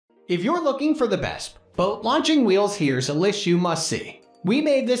If you're looking for the best boat launching wheels, here's a list you must see. We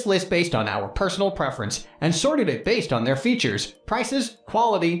made this list based on our personal preference and sorted it based on their features, prices,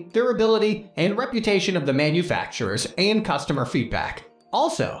 quality, durability, and reputation of the manufacturers and customer feedback.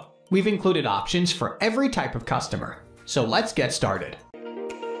 Also, we've included options for every type of customer. So let's get started.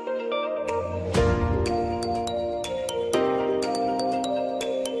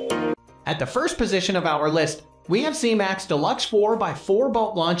 At the first position of our list, we have Seamax Deluxe 4x4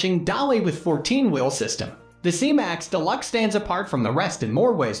 boat launching dolly with 14 wheel system. The Seamax Deluxe stands apart from the rest in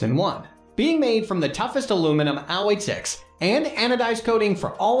more ways than one. Being made from the toughest aluminum alloy 6 and anodized coating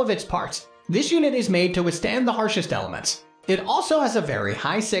for all of its parts, this unit is made to withstand the harshest elements. It also has a very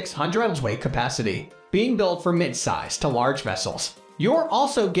high 600 weight capacity, being built for mid-size to large vessels. You're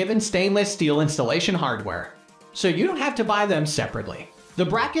also given stainless steel installation hardware, so you don't have to buy them separately. The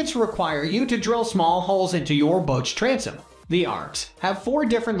brackets require you to drill small holes into your boat's transom. The arms have 4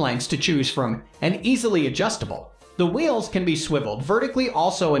 different lengths to choose from and easily adjustable. The wheels can be swiveled vertically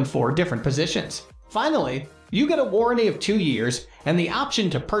also in 4 different positions. Finally, you get a warranty of 2 years and the option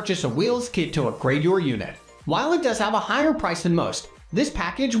to purchase a wheels kit to upgrade your unit. While it does have a higher price than most, this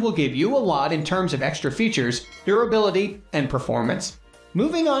package will give you a lot in terms of extra features, durability, and performance.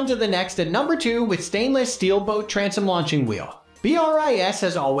 Moving on to the next at number 2 with stainless steel boat transom launching wheel. BRIS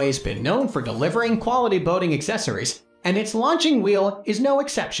has always been known for delivering quality boating accessories, and its launching wheel is no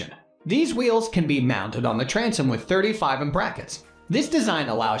exception. These wheels can be mounted on the transom with 35mm brackets. This design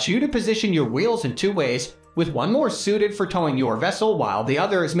allows you to position your wheels in 2 ways, with one more suited for towing your vessel while the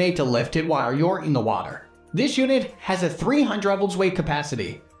other is made to lift it while you're in the water. This unit has a 300 weight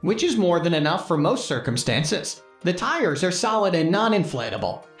capacity, which is more than enough for most circumstances. The tires are solid and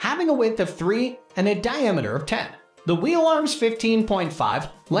non-inflatable, having a width of 3 and a diameter of 10. The wheel arm's 15.5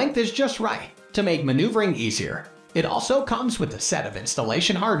 length is just right to make maneuvering easier. It also comes with a set of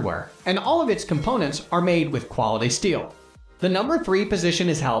installation hardware, and all of its components are made with quality steel. The number 3 position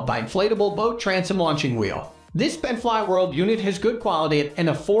is held by Inflatable Boat Transom Launching Wheel. This Benfly World unit has good quality at an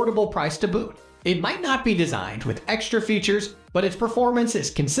affordable price to boot. It might not be designed with extra features, but its performance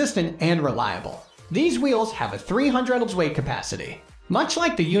is consistent and reliable. These wheels have a 300 weight capacity, much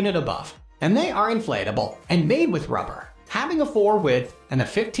like the unit above, and they are inflatable and made with rubber, having a 4 width and a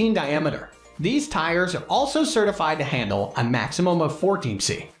 15 diameter. These tires are also certified to handle a maximum of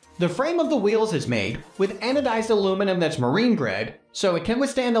 14C. The frame of the wheels is made with anodized aluminum that's marine grade, so it can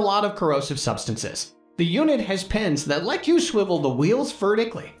withstand a lot of corrosive substances. The unit has pins that let you swivel the wheels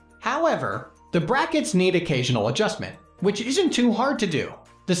vertically. However, the brackets need occasional adjustment, which isn't too hard to do.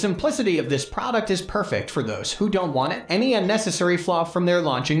 The simplicity of this product is perfect for those who don't want any unnecessary fluff from their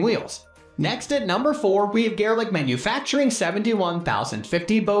launching wheels. Next at number 4, we have Garelick Manufacturing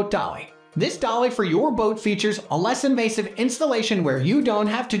 71050 Boat Dolly. This dolly for your boat features a less invasive installation where you don't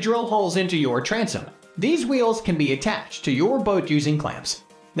have to drill holes into your transom. These wheels can be attached to your boat using clamps.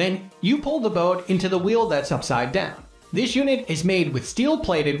 Then you pull the boat into the wheel that's upside down. This unit is made with steel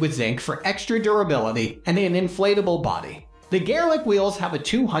plated with zinc for extra durability and an inflatable body. The Garelick wheels have a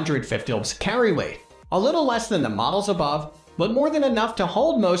 250 carry weight, a little less than the models above, but more than enough to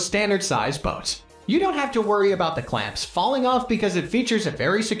hold most standard size boats. You don't have to worry about the clamps falling off because it features a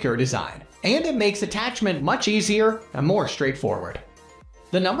very secure design, and it makes attachment much easier and more straightforward.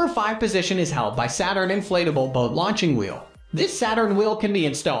 The number 5 position is held by Saturn Inflatable Boat Launching Wheel. This Saturn wheel can be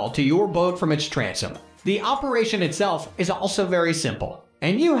installed to your boat from its transom. The operation itself is also very simple,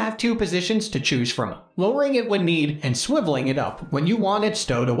 and you have 2 positions to choose from, lowering it when need and swiveling it up when you want it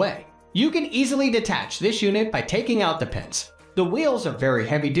stowed away. You can easily detach this unit by taking out the pins. The wheels are very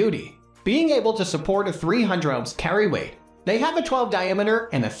heavy duty, being able to support a 300 carry weight. They have a 12 diameter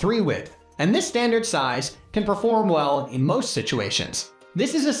and a 3 width, and this standard size can perform well in most situations.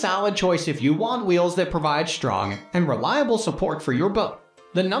 This is a solid choice if you want wheels that provide strong and reliable support for your boat.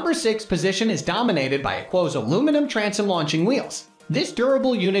 The number 6 position is dominated by AQUOS aluminum transom launching wheels. This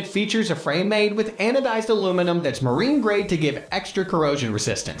durable unit features a frame made with anodized aluminum that's marine grade to give extra corrosion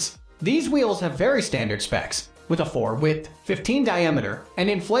resistance. These wheels have very standard specs, with a 4 width, 15 diameter, and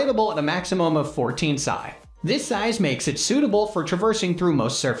inflatable at a maximum of 14 psi. This size makes it suitable for traversing through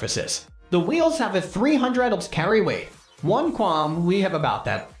most surfaces. The wheels have a 300 carry weight. One qualm we have about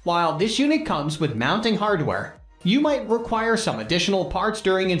that, while this unit comes with mounting hardware, you might require some additional parts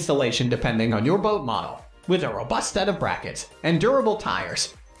during installation depending on your boat model. With a robust set of brackets and durable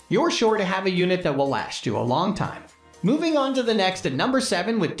tires, you're sure to have a unit that will last you a long time. Moving on to the next at number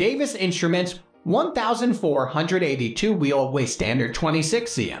 7 with Davis Instruments 1482 wheel weight standard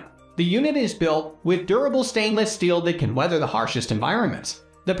 26 cm. The unit is built with durable stainless steel that can weather the harshest environments.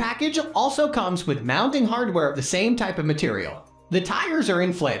 The package also comes with mounting hardware of the same type of material. The tires are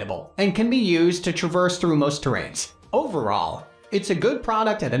inflatable and can be used to traverse through most terrains. Overall, it's a good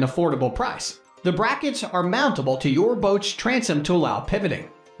product at an affordable price. The brackets are mountable to your boat's transom to allow pivoting.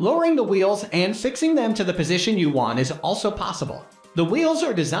 Lowering the wheels and fixing them to the position you want is also possible. The wheels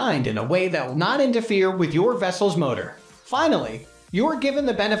are designed in a way that will not interfere with your vessel's motor. Finally, you're given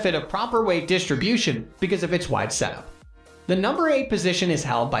the benefit of proper weight distribution because of its wide setup. The number 8 position is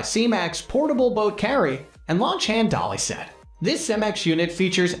held by Seamax Portable Boat Carry and Launch Hand Dolly Set. This Seamax unit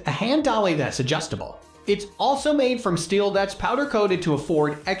features a hand dolly that's adjustable. It's also made from steel that's powder-coated to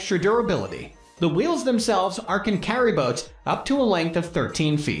afford extra durability. The wheels themselves can carry boats up to a length of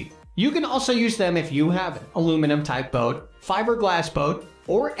 13 feet. You can also use them if you have an aluminum-type boat, fiberglass boat,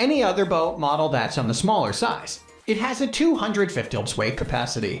 or any other boat model that's on the smaller size. It has a 250 lbs weight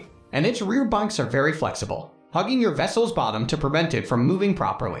capacity, and its rear bunks are very flexible, hugging your vessel's bottom to prevent it from moving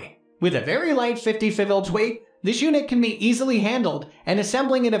properly. With a very light 55 lbs weight, this unit can be easily handled, and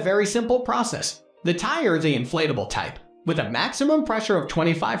assembling it a very simple process. The tire is the inflatable type, with a maximum pressure of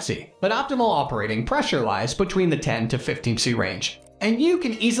 25 C, but optimal operating pressure lies between the 10 to 15 C range, and you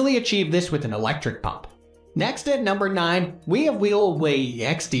can easily achieve this with an electric pump. Next at number 9, we have Wheelaway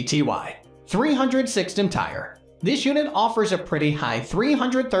EX DTY 300 16 tire. This unit offers a pretty high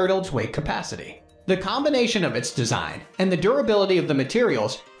 330 lbs weight capacity. The combination of its design and the durability of the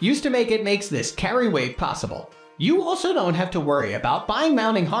materials used to makes this carry weight possible. You also don't have to worry about buying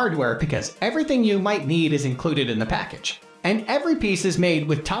mounting hardware because everything you might need is included in the package. And every piece is made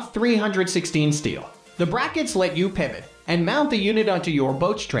with tough 316 steel. The brackets let you pivot and mount the unit onto your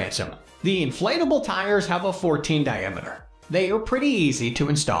boat's transom. The inflatable tires have a 14 diameter. They are pretty easy to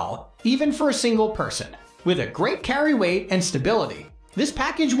install, even for a single person. With a great carry weight and stability, this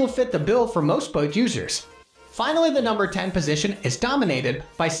package will fit the bill for most boat users. Finally, the number 10 position is dominated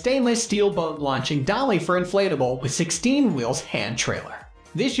by stainless steel boat launching dolly for inflatable with 16 wheels hand trailer.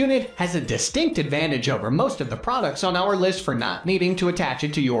 This unit has a distinct advantage over most of the products on our list for not needing to attach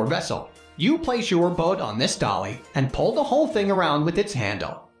it to your vessel. You place your boat on this dolly and pull the whole thing around with its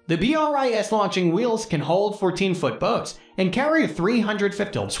handle. The BRIS launching wheels can hold 14-foot boats and carry a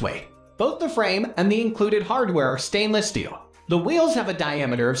 350 lbs weight. Both the frame and the included hardware are stainless steel. The wheels have a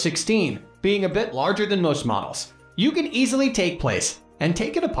diameter of 16, being a bit larger than most models. You can easily take place and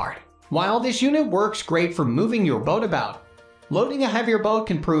take it apart. While this unit works great for moving your boat about, loading a heavier boat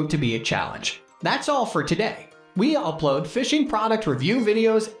can prove to be a challenge. That's all for today. We upload fishing product review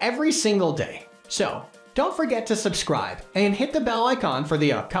videos every single day. So, don't forget to subscribe and hit the bell icon for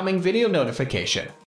the upcoming video notification.